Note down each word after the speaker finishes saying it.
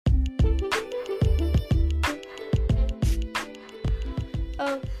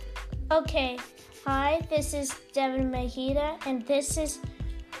Okay. Hi, this is Devin Mahita, and this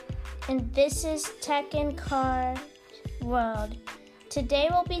is Tech and Car World. Today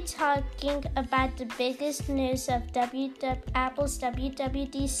we'll be talking about the biggest news of Apple's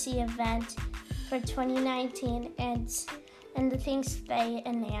WWDC event for 2019 and the things they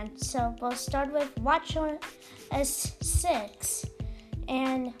announced. So we'll start with WatchOS 6,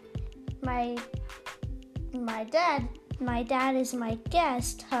 and my dad is my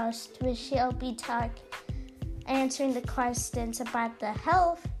guest host, which he'll be answering the questions about the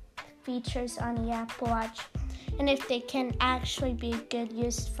health features on the Apple Watch and if they can actually be good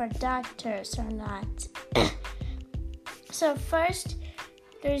use for doctors or not. So first,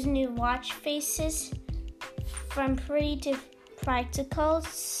 there's new watch faces from pretty to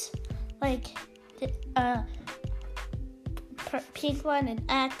practicals, like the pink one and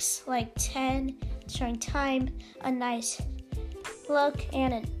X, like 10, showing time, a nice look,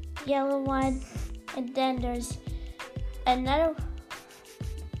 and a yellow one. And then there's another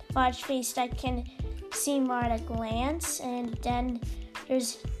watch face that can see more at a glance. And then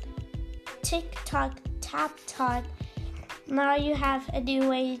there's TikTok Tap Talk. Now you have a new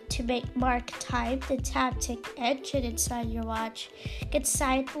way to mark time. The Taptic engine inside your watch can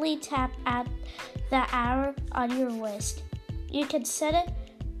silently tap at the hour on your wrist. You can set it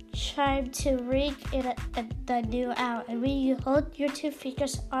chime to ring in the new hour, and when you hold your two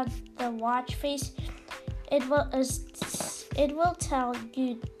fingers on the watch face, it will tell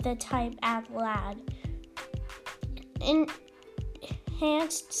you the time out loud.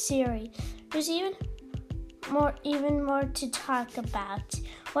 Enhanced Siri. There's even more to talk about.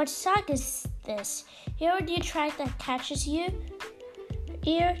 What song is this? Hear a new track that catches you?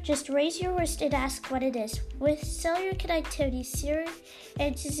 Here, just raise your wrist and ask what it is. With cellular connectivity, Siri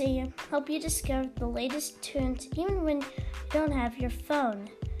and Shazam help you discover the latest tunes even when you don't have your phone.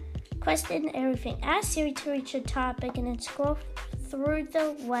 Question everything. Ask Siri to reach a topic and then scroll through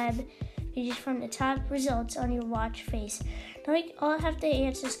the web pages from the top results on your watch face. Now you all have the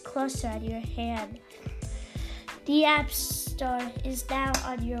answers closer at your hand. The App Store is now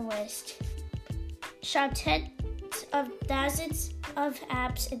on your list. Shop tens of thousands of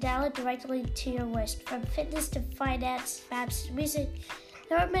apps and download directly to your wrist. From fitness to finance, maps to music,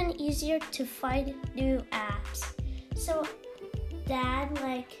 never been easier to find new apps. So, Dad,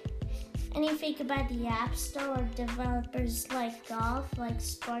 anything about the App Store or developers like golf, like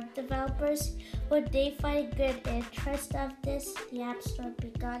sport developers, would they find a good interest of this, the App Store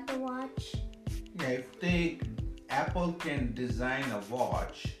being on the watch? Yeah, if Apple can design a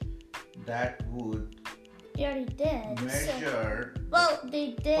watch that would They already did. measure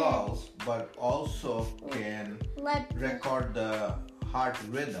they did. pulse, but also can record the heart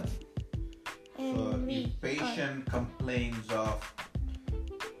rhythm. So if patient complains of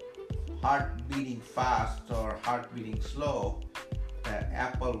heart beating fast or heart beating slow, the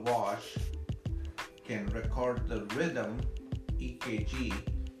Apple Watch can record the rhythm, EKG,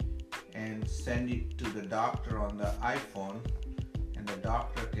 and send it to the doctor on the iPhone, and the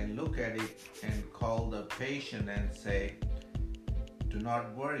doctor can look at it and call the patient and say, do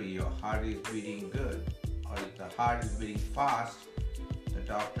not worry, your heart is beating good. Or if the heart is beating fast, the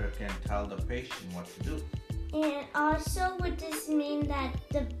doctor can tell the patient what to do. And also, would this mean that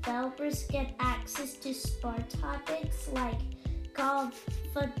developers get access to sport topics like golf,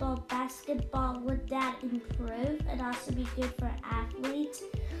 football, basketball? Would that improve and also be good for athletes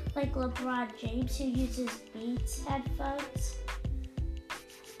like LeBron James, who uses Beats headphones?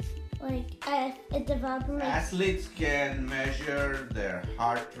 A developer Athletes can measure their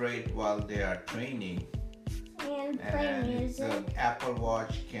heart rate while they are training. And play music. The Apple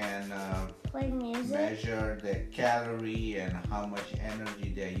Watch can play music, measure the calorie and how much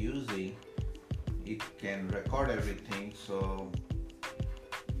energy they're using. It can record everything, so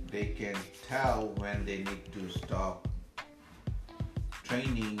they can tell when they need to stop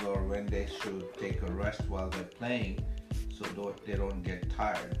training or when they should take a rest while they're playing, so they don't get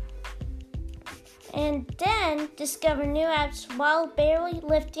tired. And then discover new apps while barely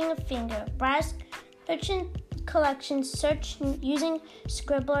lifting a finger. Browse fiction collections, search using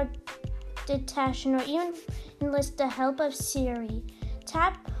Scribble or Dictation, or even enlist the help of Siri.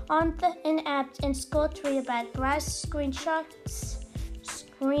 Tap on an app and scroll to read about. Browse screenshots,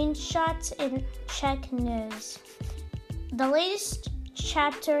 and check news. The latest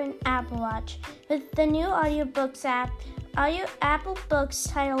chapter in Apple Watch. With the new audiobooks app, Apple Books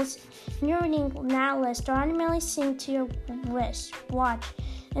titles in your reading now list are automatically synced to your watch.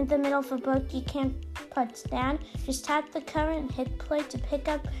 In the middle of a book you can't put down, just tap the cover and hit play to pick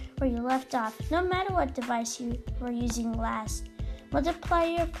up where you left off, no matter what device you were using last. Multiply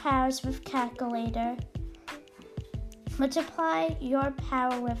your powers with calculator. Multiply your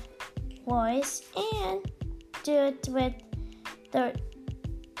power with voice, and do it with the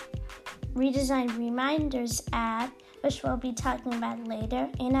Redesign Reminders app, which we'll be talking about later,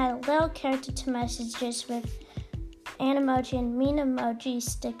 and add a little character to messages with Animoji and Mememoji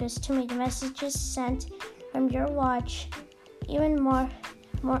stickers to make messages sent from your watch even more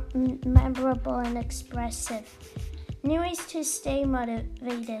memorable and expressive. New ways to stay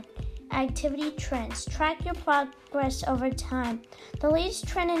motivated. Activity trends. Track your progress over time. The latest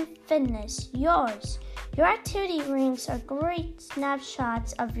trend in fitness. Yours. Your activity rings are great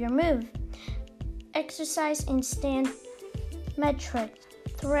snapshots of your move, exercise, and stand metrics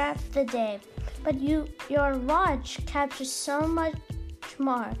throughout the day. But your watch captures so much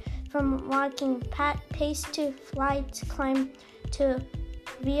more, from walking pace to flight climb to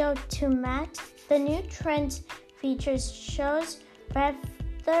VO to mat. The new trends features shows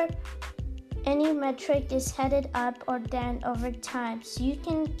whether any metric is headed up or down over time, so you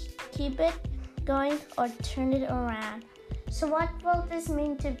can keep it going or turn it around. So what will this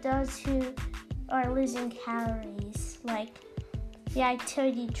mean to those who are losing calories, like the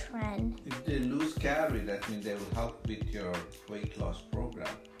activity trend? If they lose calories, that means they will help with your weight loss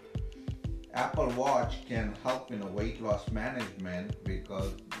program. Apple Watch can help in a weight loss management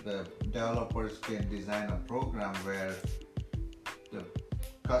because the developers can design a program where the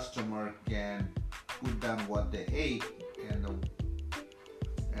customer can put down what they ate, and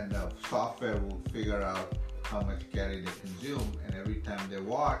the software will figure out how much calorie they consume, and every time they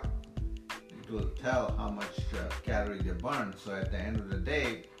walk, it will tell how much calorie they burn. So at the end of the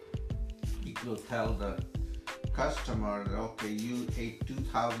day, it will tell the customer that, okay, you ate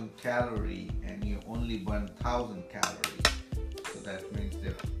 2,000 calories and you only burned 1,000 calories. So that means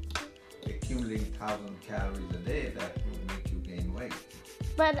they're accumulating 1,000 calories a day. That would make you gain weight.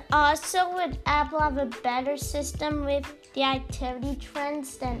 But also, would Apple have a better system with the activity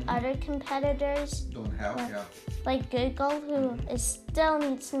trends than other competitors? Don't have, like Google, who still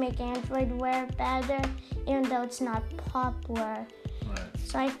needs to make Android Wear better, even though it's not popular. Right.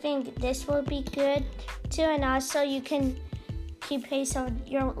 So I think this will be good too, and also you can keep pace of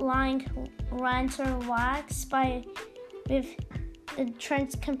your long runs or walks with the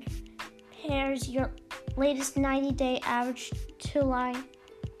trends compares your latest 90-day average to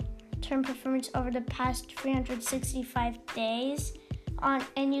long-term performance over the past 365 days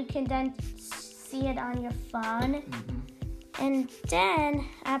and you can then see it on your phone. And then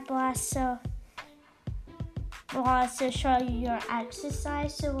Apple will also show you your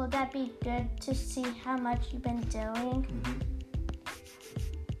exercise. So will that be good to see how much you've been doing?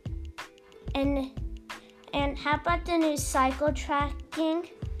 And how about the new cycle tracking?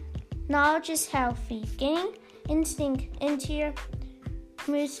 Knowledge is healthy. Getting instinct into your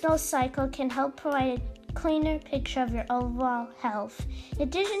menstrual cycle can help provide a cleaner picture of your overall health. In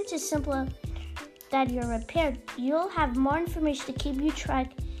addition to simple that you're repaired, you'll have more information to keep you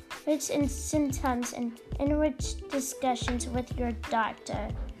track and symptoms and enrich discussions with your doctor.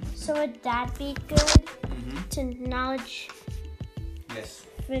 So would that be good to knowledge? Yes.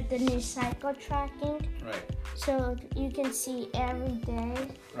 With the new cycle tracking? Right. So you can see every day?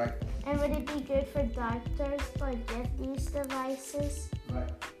 Right. And would it be good for doctors to get these devices? Right.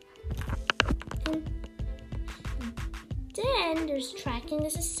 And then there's tracking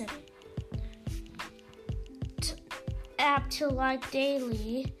assistant. App to log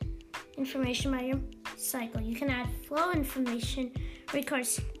daily information about your cycle. You can add flow information,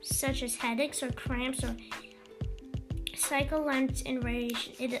 records such as headaches or cramps or cycle length and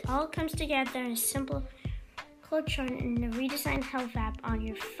variation. It all comes together in a simple chart in the redesigned health app on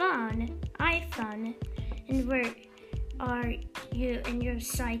your iPhone. And where are you in your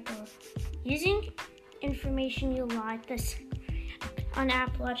cycle? Using information you log this on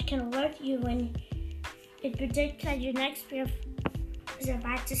Apple Watch can alert you when it predicts that your next period is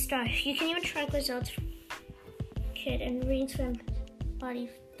about to start. You can even track results from kit and readings from body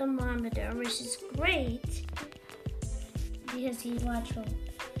thermometer, which is great because you watch will.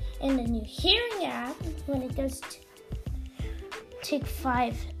 In the new hearing app, when it goes to take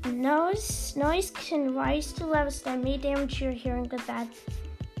 5, noise can rise to levels that may damage your hearing without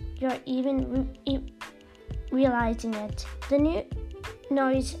you're even realizing it. The new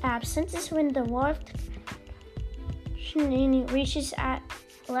noise app senses when the warped reaches at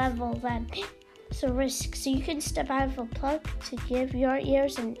level that is a risk, so you can step out of a plug to give your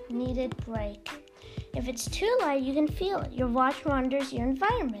ears a needed break. If it's too loud, you can feel it. Your watch monitors your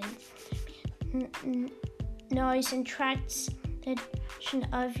environment, noise, and tracks the direction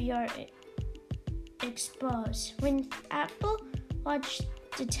of your exposure. When Apple Watch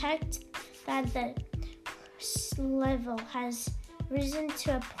detect that the level has risen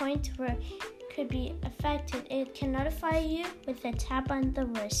to a point where it could be affected. It can notify you with a tap on the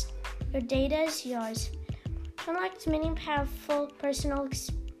wrist. Your data is yours. Unlocks many powerful personal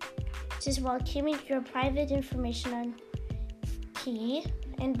experiences while keeping your private information on key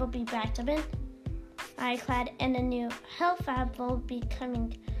and will be backed up in iCloud, and a new health app will be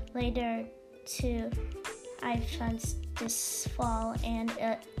coming later to iPhones this fall, and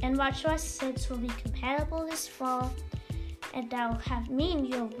watchOS 6 will be compatible this fall, and that will mean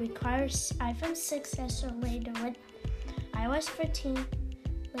you'll require iPhone 6s or later with iOS 13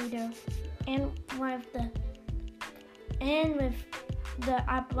 later, and with the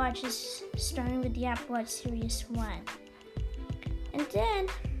Apple Watches starting with the Apple Watch Series 1. And then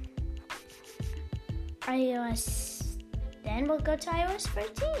we'll go to iOS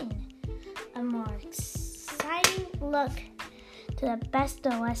 13. A more exciting look to the best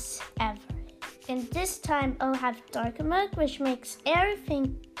OS ever. And this time it'll have dark mode, which makes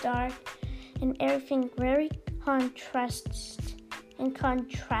everything dark and everything very contrasts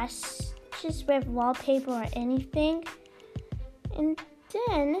just with wallpaper or anything. And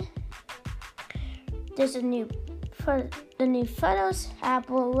then there's the new Photos app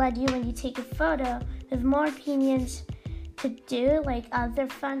will let you, when you take a photo, have more opinions to do, like other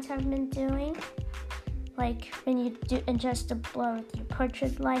phones have been doing. Like when you do adjust the blur with your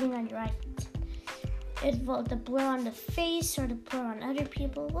portrait lighting on your iPhone, the blur on the face or the blur on other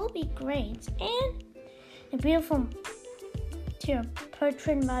people will be great. And a beautiful to your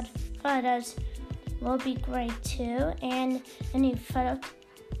portrait mode photos will be great too. And a new photo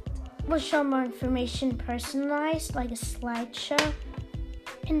will show more information personalized, like a slideshow.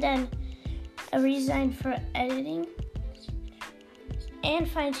 And then a redesign for editing and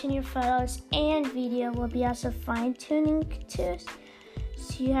fine-tune your photos and video will be also fine-tuning too.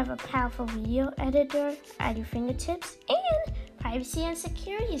 So you have a powerful video editor at your fingertips. And privacy and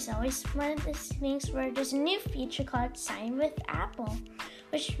security is always one of the things where there's a new feature called Sign with Apple,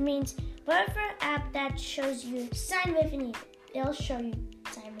 which means whatever app that shows you sign with, and it'll show you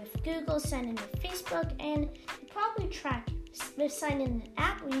sign with Google, sign in with Facebook, and you probably track with sign in an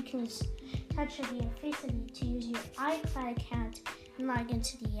app where you can use Touch ID or Face ID to use your iCloud account and log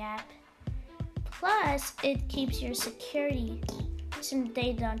into the app. Plus, it keeps your security so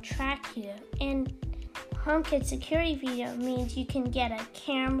they don't track you. And HomeKit security video means you can get a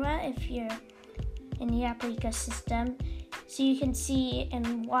camera if you're in the Apple ecosystem, so you can see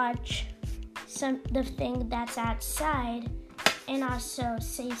and watch the thing that's outside, and also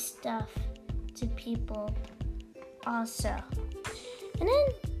say stuff to people also. And then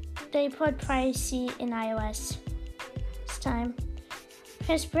they put privacy in iOS this time.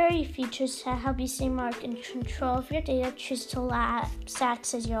 Transparency features to help you stay more in control of your data. Choose to allow apps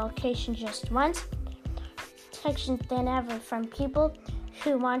access your location just once. Protection than ever from people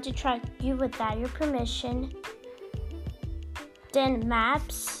who want to track you without your permission. Then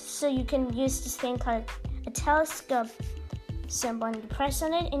maps, so you can use this thing called a telescope symbol, and you press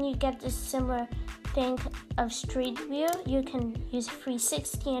on it and you get this similar thing of street view. You can use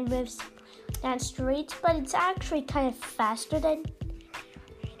 360 and moves down streets, but it's actually kind of faster than,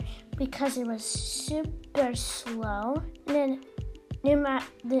 because it was super slow. And then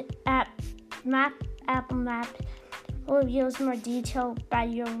Apple Map reveals more detail about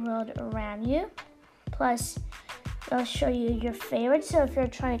your world around you. Plus, it'll show you your favorites. So if you're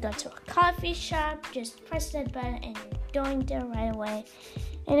trying to go to a coffee shop, just press that button and you're going there right away.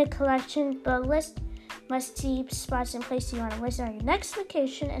 In a collection, but list must-see spots and places you want to visit on your next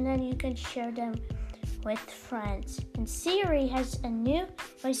vacation, and then you can share them with friends. And Siri has a new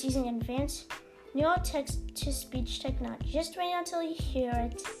voice using advanced neural text-to-speech technology. Just wait until you hear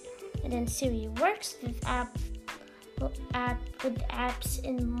it. And then Siri works with apps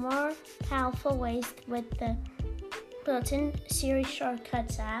in more powerful ways with the built-in Siri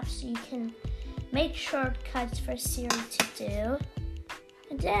Shortcuts app, so you can make shortcuts for Siri to do.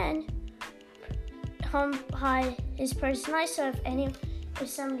 And then HomePod is personalized, so if anyone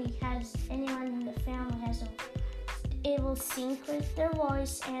in the family has able to sync with their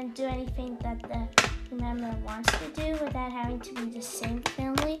voice and do anything that the member wants to do without having to be the same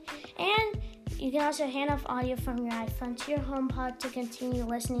family. And you can also hand off audio from your iPhone to your HomePod to continue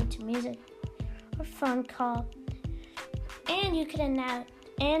listening to music or phone call. And you can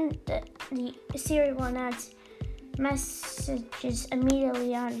the Siri will announce messages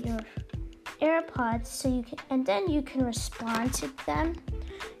immediately on your AirPods, and then you can respond to them.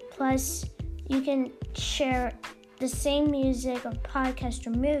 Plus, you can share the same music or podcast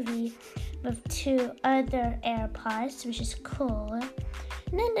or movie with 2 other AirPods, which is cool.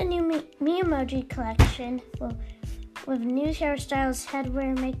 And then the new Memoji collection with new hairstyles,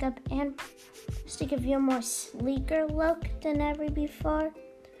 headwear, makeup, and to give you a more sleeker look than ever before.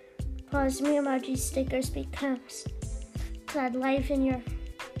 Plus, Memoji stickers becomes to add life in your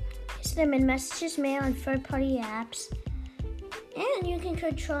them in messages, mail, and third-party apps. And you can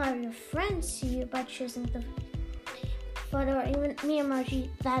control how your friends see you by choosing the photo or even Memoji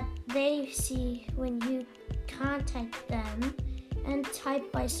that they see when you contact them, and type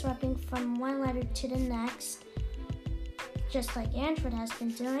by swiping from one letter to the next, just like Android has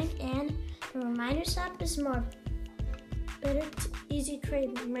been doing. And the Reminders app is more better, easy to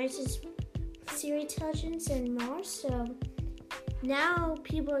create reminders, Siri intelligence, and more. So now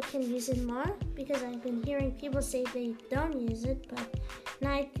people can use it more, because I've been hearing people say they don't use it, but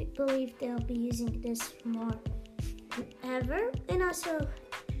now I believe they'll be using this more than ever. And also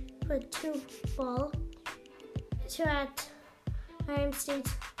put 2 ball to add time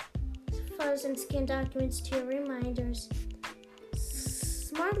states, photos, and scan documents to your reminders.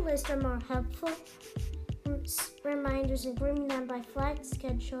 Smart lists are more helpful. Reminders and grouping them by flag,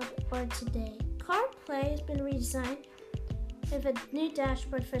 scheduled, or today. CarPlay has been redesigned with a new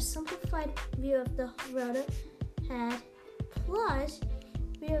dashboard for a simplified view of the road ahead, plus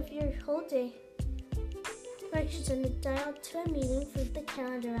view of your whole day, directions, and the dial to a meeting for the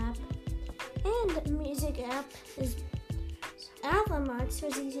calendar app. And the music app is album art, so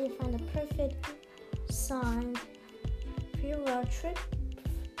it's easy to find the perfect song for your road trip.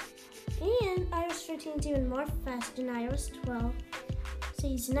 And iOS 13 is even more fast than iOS 12, so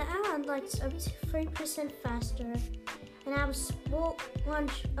using the app unlocks up to 3% faster. And apps will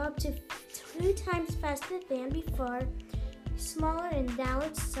launch up to 2 times faster than before, smaller in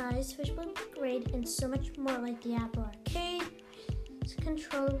download size, which will be great, and so much more, like the Apple Arcade,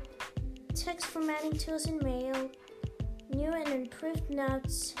 control, text formatting tools in Mail, new and improved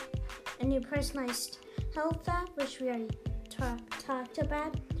notes, a new personalized health app, which we already talked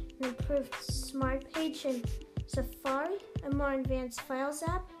about, an improved Smart Page in Safari, a more advanced Files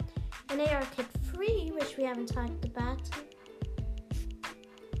app, an ARKit free, which we haven't talked about.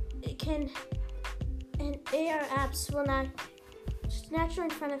 And AR apps will now naturally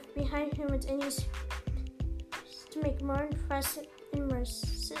in front of behind humans and use to make more impressive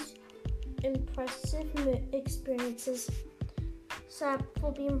experiences. So app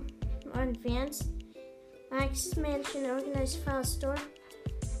will be more advanced. Access, manage, and organize file store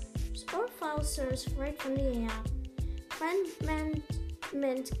or file servers right from the app. Friend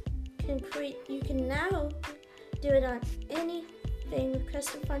management you can now do it on anything with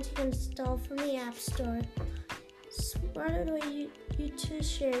custom fonts you can install from the App Store. Smarter the way you two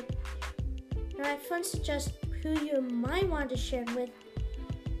share. Your iPhone suggests who you might want to share with.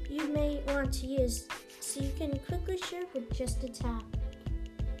 You may want to use, so you can quickly share with just a tap.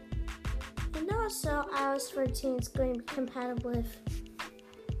 And also, iOS 14 is going to be compatible with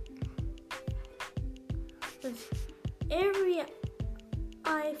every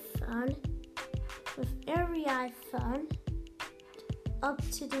iPhone up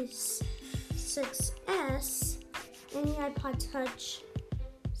to the 6S, any iPod Touch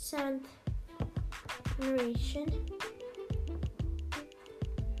 7th generation,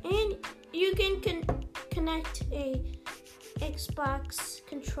 and you can connect a Xbox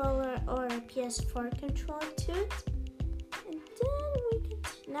controller or a PS4 controller to it. And then we can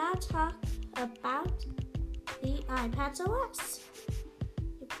now talk about the iPadOS,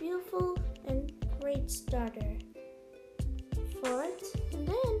 a beautiful and great starter for it. And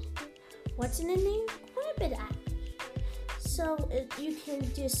then, what's in the name? Quibbit app. So you can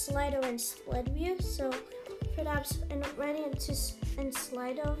do Slido and split view. So for apps and ready and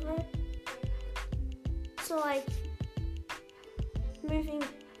slide over. So like moving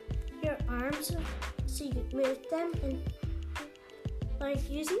your arms so you can move them, and like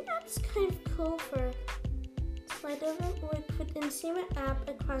using that's kind of cool for slide over or put in the same app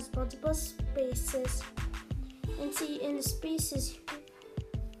across multiple spaces. And see in the spaces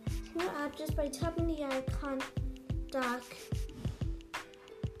new app just by tapping the icon dock.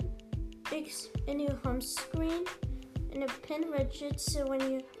 Makes a new home screen and a pin widget, so when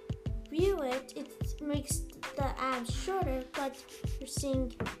you view it, it makes the app shorter, but you're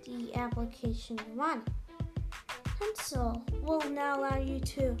seeing the application you want. Pencil will now allow you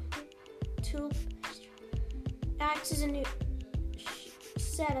to access a new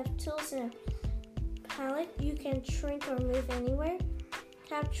set of tools in a palette. You can shrink or move anywhere,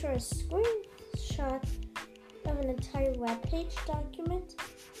 capture a screenshot of an entire web page document,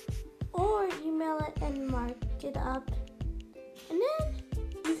 or email it and mark it up. And then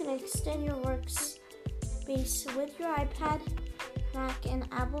you can extend your workspace with your iPad, Mac, and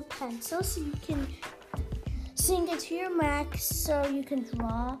Apple Pencil so you can sync it to your Mac so you can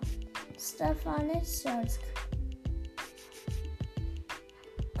draw stuff on it. So it's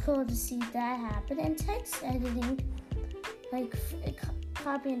cool to see that happen. And text editing, like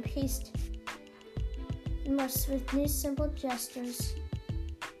copy and paste, with new simple gestures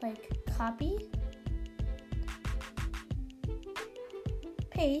like copy,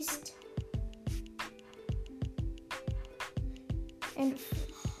 paste, and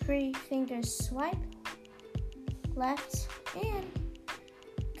three finger swipe left, and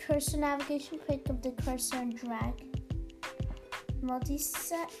cursor navigation, click of the cursor and drag,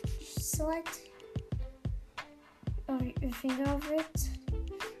 select or your finger over it.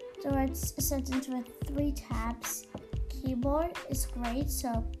 So it's set into 3 tabs. Keyboard is great,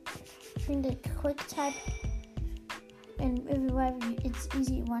 so you can get quick type, and it's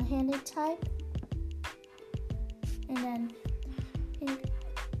easy one-handed type. And then you can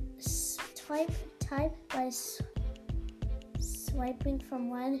type by swiping from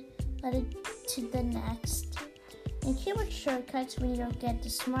one letter to the next. And keyboard shortcuts, when you don't get the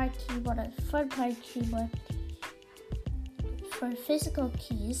smart keyboard or third-party keyboard for physical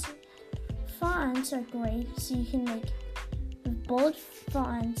keys. Fonts are great, so you can make bold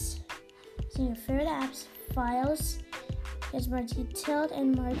fonts. So your favorite apps, files, there's more detailed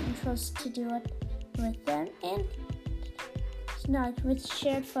and more controls to do it with them. And Snug with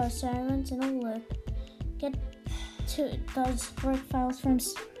shared file silence in a loop. Get to those work files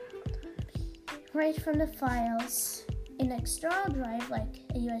right from the files. An external drive like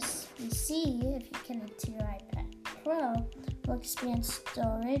a USB-C, if you connect to your iPad Pro, will expand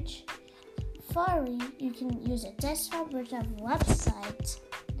storage. Safari, you can use a desktop version of a website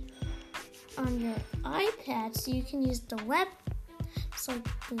on your iPad, so you can use the web, so like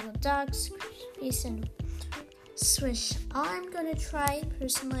Google Docs, Squarespace, and Swish. I'm gonna try.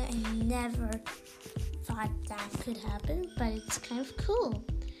 Personally, I never thought that could happen, but it's kind of cool.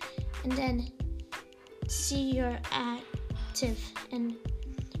 And then see your active and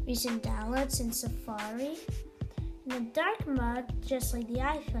recent downloads in Safari. In the dark mode, just like the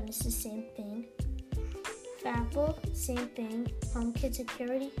iPhone, it's the same thing. For Apple, same thing. HomeKit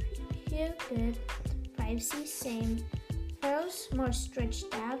security, view, good. Privacy, same. Photos, more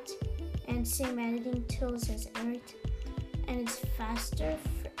stretched out, and same editing tools as Eric. And it's faster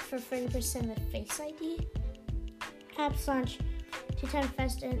for 30% of Face ID. Apps launch 2 times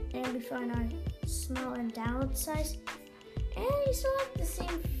faster than before and are smaller in download size. And you still have the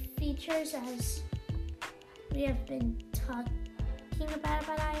same features as we have been talking about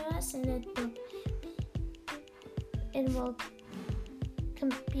iOS, and it will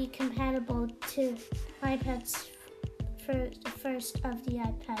be compatible to iPads for the first of the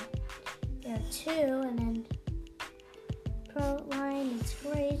iPad Air 2, and then Pro line is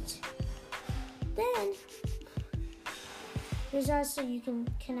great. Then there's also, you can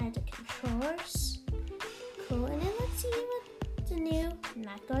connect the controllers. Cool. And then let's see what the new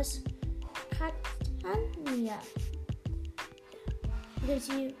macOS Catania gives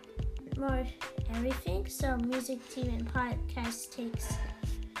you more everything. So music, TV, and podcast takes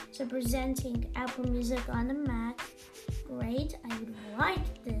to presenting Apple Music on the Mac. Great. I would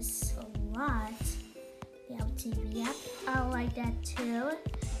like this a lot. The Apple TV app, I like that too.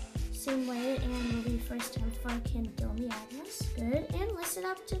 Same way, and will be first time for can Dolby Atmos. Good. And listen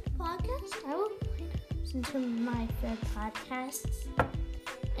up to the podcast. I will listen to my favorite podcasts.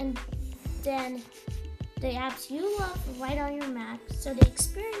 And then the apps you love right on your Mac. So the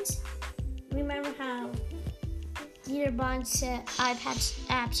experience, remember how Dieter Bond said iPad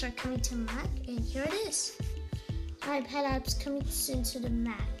apps are coming to Mac? And here it is. iPad apps coming soon to the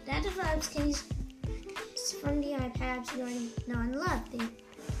Mac. That apps can use from the iPads you already know and love.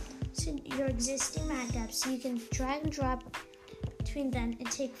 To your existing Mac apps, so you can drag and drop between them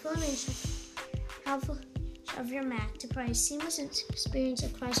and take full advantage of your Mac to provide a seamless experience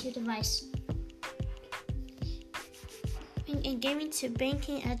across your device. And gaming to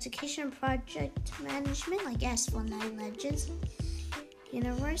banking, education, and project management like Asphalt 9 Legends,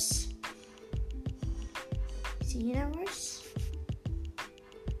 Universe,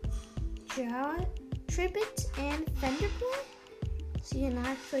 Java, Tribit, and Fenderplay. So you can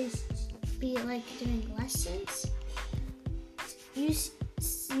actually be like doing lessons. Use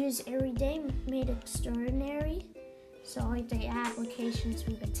everyday made extraordinary. So like the applications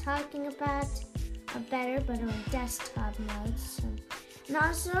we've been talking about are better, but on desktop mode. And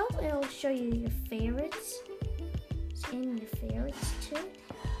also it'll show you your favorites. And your favorites too.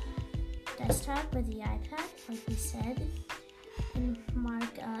 Desktop with the iPad, like we said, and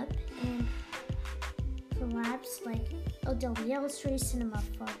markup. Adobe Illustrator, Cinema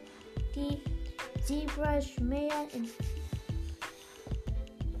 4D, ZBrush, Maya, and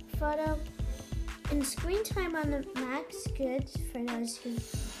Photo. And screen time on the Mac's good for those who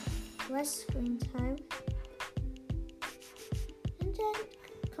less screen time. And then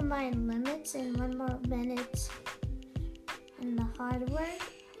combine limits and 1 more minute in the hardware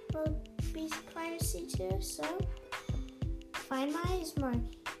will be piracy too. So Find My is more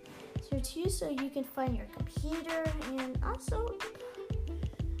easier too, so you can find your computer, and also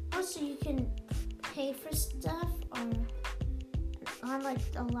you can pay for stuff or unlike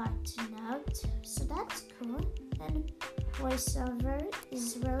a lot to note. So that's cool. And VoiceOver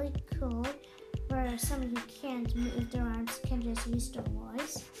is really cool, where someone who can't move their arms can just use their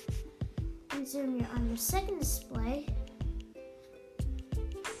voice. And zoom on your second display.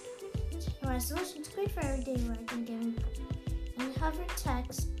 Resolution is great for everyday work and gaming. And hover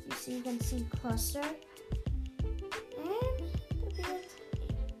text so you can see closer.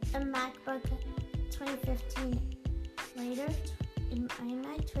 And a MacBook 2015 later, in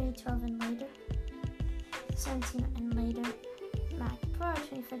iMac 2012 and later, 17 and later, Mac Pro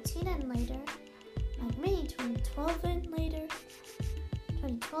 2014 and later, Mac Mini 2012 and later,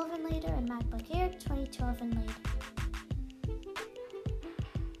 and MacBook Air 2012 and later.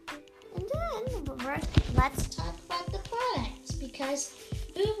 And then let's talk about the products, because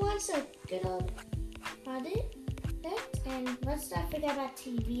who wants a good old product? And let's not forget about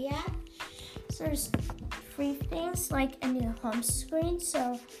TV app. So there's free things like a new home screen,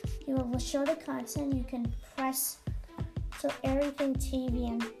 so you will show the content. You can press so everything TV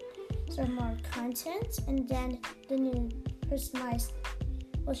and so more content, and then the new personalized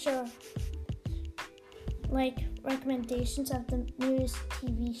will show like recommendations of the newest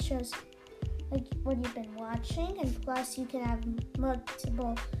TV shows, like what you've been watching, and plus you can have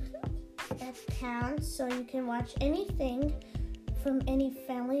multiple accounts, so you can watch anything from any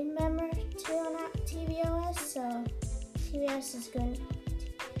family member to on tvOS. So tvOS is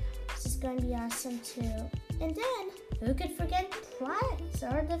going to be awesome too. And then who could forget products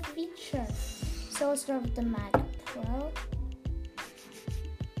or the feature? So let's start with the Mac Pro,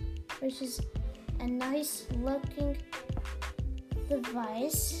 which is a nice looking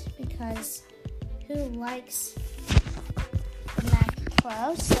device, because who likes the Mac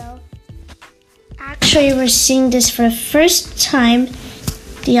Pro? So actually we're seeing this for the first time,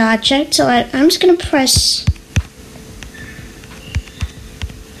 the object. So I'm just going to press.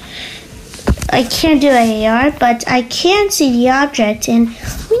 I can't do AR, but I can see the object. And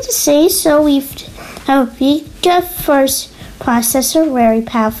let me just say, so we have a Vega first processor, very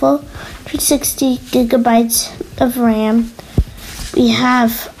powerful, 260 gigabytes of RAM. We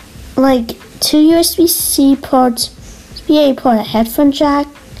have like 2 USB-C ports, USB-A port, a headphone jack,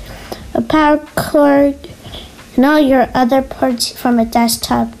 a power cord, and all your other ports from a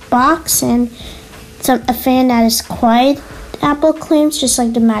desktop box, and a fan that is quiet, Apple claims, just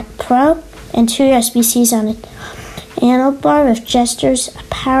like the Mac Pro, and 2 USB-Cs on it. Handlebar with gestures, a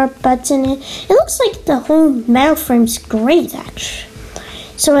power button. It looks like the whole metal frame's great, actually.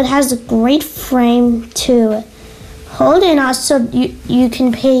 So it has a great frame to hold, and also you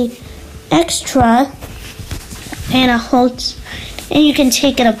can pay extra and a hold, and you can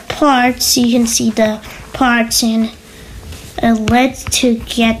take it apart so you can see the parts, and a lid to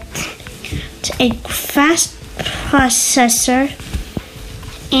get a fast processor,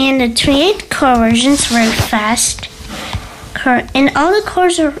 and the 28-core version is very fast. And all the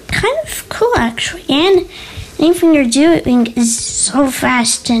cores are kind of cool, actually, and anything you're doing is so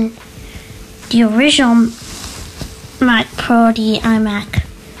fast. And the original Mac Pro, the iMac,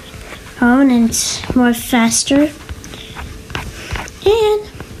 and it's more faster, and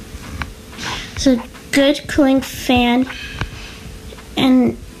it's a good cooling fan,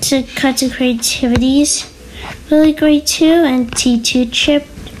 and to cut to creativity's really great too, and T2 chip,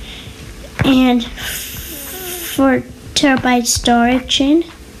 and 4 terabyte storage, and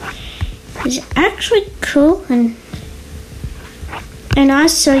it's actually cool. And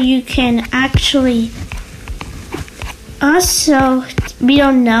also you can actually, also we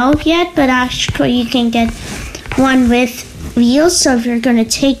don't know yet, but actually you can get one with wheels. So if you're going to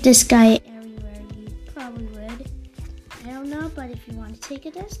take this guy everywhere, you probably would. I don't know, but if you want to take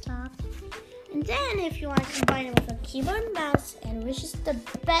a desktop, and then if you want to combine it with a keyboard and mouse, and which is the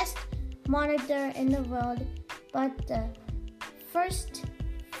best monitor in the world, but the first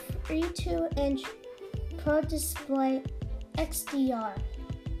 32-inch Pro Display XDR.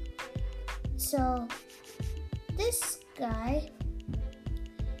 So this guy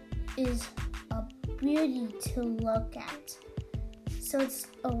is a beauty to look at. So it's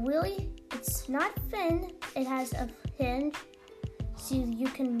not thin. It has a hinge so you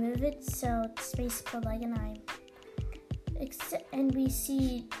can move it, so it's basically like an eye. And we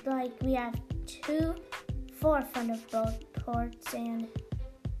see like we have 4 Thunderbolt ports and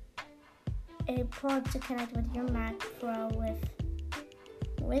a port to connect with your Mac Pro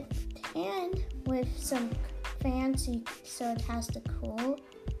with some fancy so it has to cool.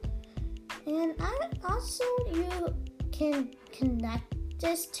 And also you can connect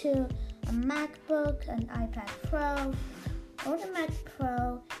this to a MacBook, an iPad Pro, or the Mac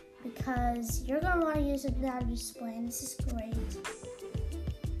Pro because you're going to want to use a large display, and this is great.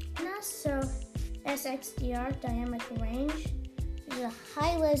 And also SXDR dynamic range. There's a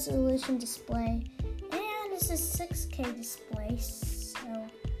high resolution display, and this is 6K display, so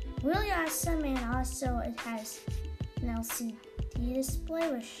really awesome. And also it has an LCD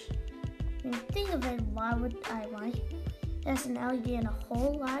display, which when you think of it, why would I want it? It has an LED and a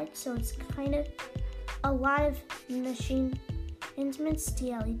whole light, so it's kind of a lot of machine instruments,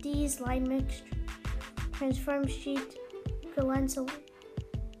 the LEDs, light mixture, transform sheet, for lens on,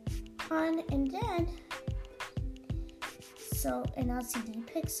 and then so an LCD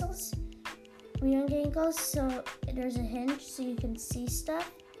pixels, viewing angles, so there's a hinge so you can see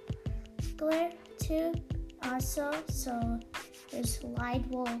stuff. Glare too, also, so there's light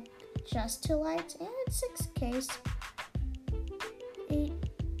will adjust to lights, and it's 6K,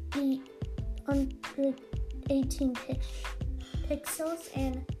 818 pixels,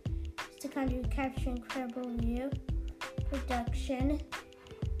 and to kind of capture incredible view, production,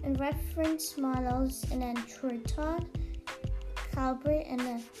 and reference models, and then Triton, calibrate, and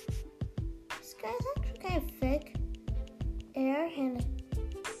then this guy's actually kind of thick, air, and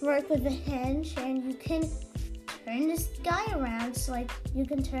work with a hinge, and you can turn this guy around, so like you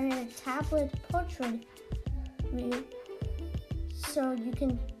can turn it a tablet portrait view, so you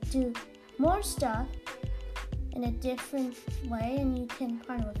can do more stuff in a different way, and you can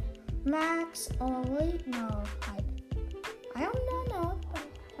partner with Macs only. No, I don't know.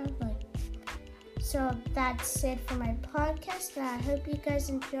 So that's it for my podcast. I hope you guys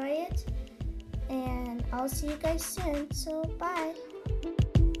enjoy it, and I'll see you guys soon. So bye.